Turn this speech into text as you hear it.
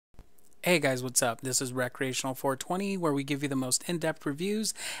Hey guys, what's up? This is Recreational 420, where we give you the most in-depth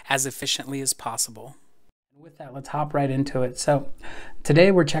reviews as efficiently as possible. With that, let's hop right into it. So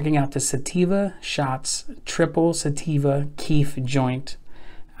today we're checking out the Sativa Shots Triple Sativa Keef Joint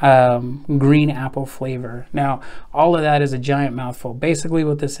green apple flavor. Now, all of that is a giant mouthful. Basically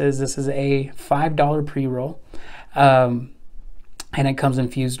what this is a $5 pre-roll, and it comes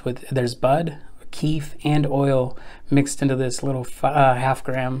infused with, there's bud, keef, and oil mixed into this little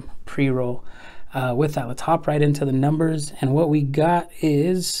half-gram pre-roll. With that, let's hop right into the numbers, and what we got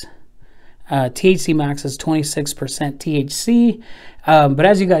is THC max is 26% THC, but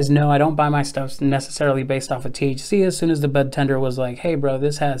as you guys know, I don't buy my stuff necessarily based off of THC. As soon as the bud tender was like, hey bro,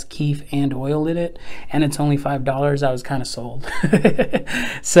 this has keef and oil in it and it's only $5, I was kind of sold.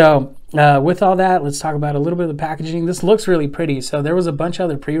 So with all that, let's talk about a little bit of the packaging. This looks really pretty. So there was a bunch of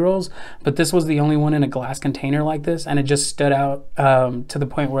other pre-rolls, but this was the only one in a glass container like this, and it just stood out to the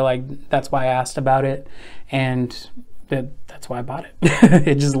point where, like, that's why I asked about it, and that's why I bought it.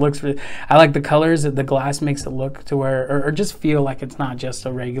 It just looks really, I like the colors. The glass makes it look to where, or just feel like it's not just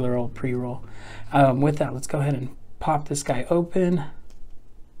a regular old pre-roll. With that, let's go ahead and pop this guy open.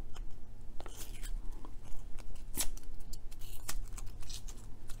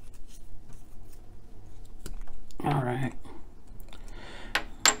 All right.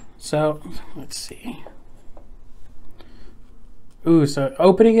 So let's see. Ooh, so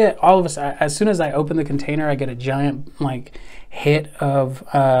opening it, all of us, as soon as I open the container, I get a giant like hit of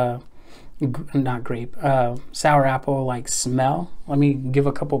not grape, sour apple like smell. Let me give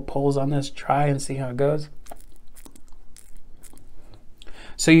a couple pulls on this, try and see how it goes.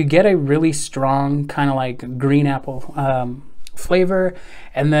 So you get a really strong kind of like green apple flavor,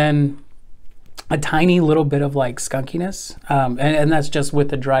 and then a tiny little bit of like skunkiness, and that's just with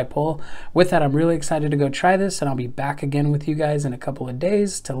the dry pull. With that, I'm really excited to go try this, and I'll be back again with you guys in a couple of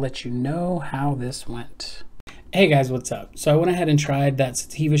days to let you know how this went. Hey guys, what's up? So I went ahead and tried that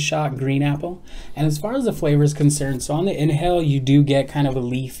Sativa Shot Green Apple, and as far as the flavor is concerned, so on the inhale you do get kind of a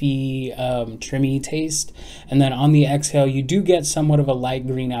leafy, trimmy taste, and then on the exhale you do get somewhat of a light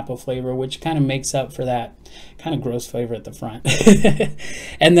green apple flavor, which kind of makes up for that kind of gross flavor at the front.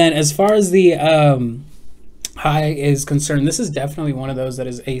 And then as far as the high is concerned, this is definitely one of those that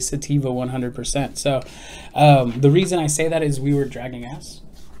is a Sativa 100%. So the reason I say that is we were dragging ass.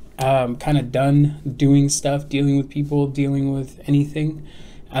 Kind of done doing stuff, dealing with people, dealing with anything.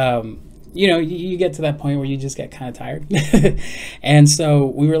 You know, you get to that point where you just get kind of tired. And so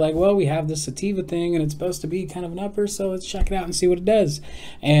we were like, well, we have this sativa thing and it's supposed to be kind of an upper, so let's check it out and see what it does.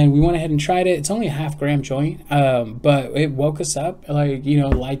 And we went ahead and tried it. It's only a half-gram joint, but it woke us up. Like, you know,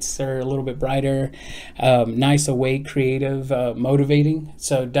 lights are a little bit brighter, nice, awake, creative, motivating.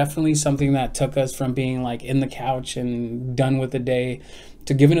 So definitely something that took us from being like in the couch and done with the day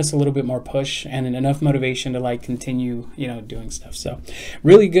to giving us a little bit more push and enough motivation to like continue, you know, doing stuff. So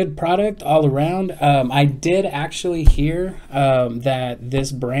really good product all around. I did actually hear that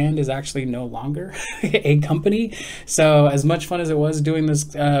this brand is actually no longer a company. So as much fun as it was doing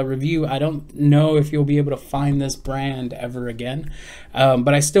this review, I don't know if you'll be able to find this brand ever again.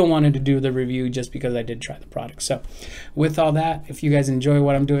 But I still wanted to do the review just because I did try the product. So with all that, if you guys enjoy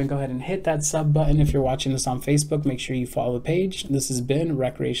what I'm doing, go ahead and hit that sub button. If you're watching this on Facebook, make sure you follow the page. This has been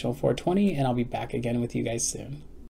Recreational 420, and I'll be back again with you guys soon.